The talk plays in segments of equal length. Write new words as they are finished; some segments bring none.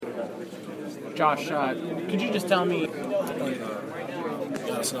Josh, could you just tell me?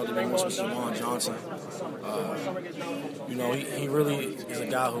 That's another big one with Juwan Johnson. He really is a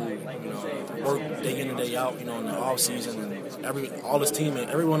guy who, worked day in and day out, in the off season, and all his team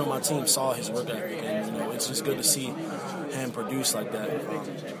and everyone on my team saw his work ethic, and it's just good to see him produce like that.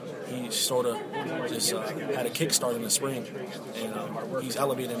 He sort of just had a kickstart in the spring, and he's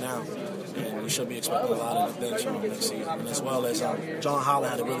elevated now, and we should be expecting a lot of the things from him next season. And as well as John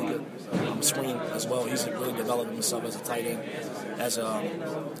Holland had a really good spring as well. He's really developed himself as a tight end, as a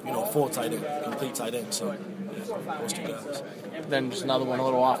full tight end, complete tight end. So those two guys. Then just another one, a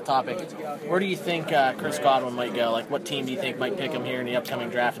little off topic. Where do you think Chris Godwin might go? Like, what team do you think might pick him here in the upcoming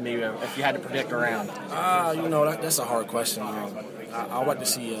draft? And maybe if you had to predict around. That's a hard question. I'd like to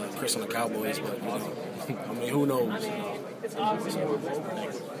see Chris on the Cowboys, but who knows?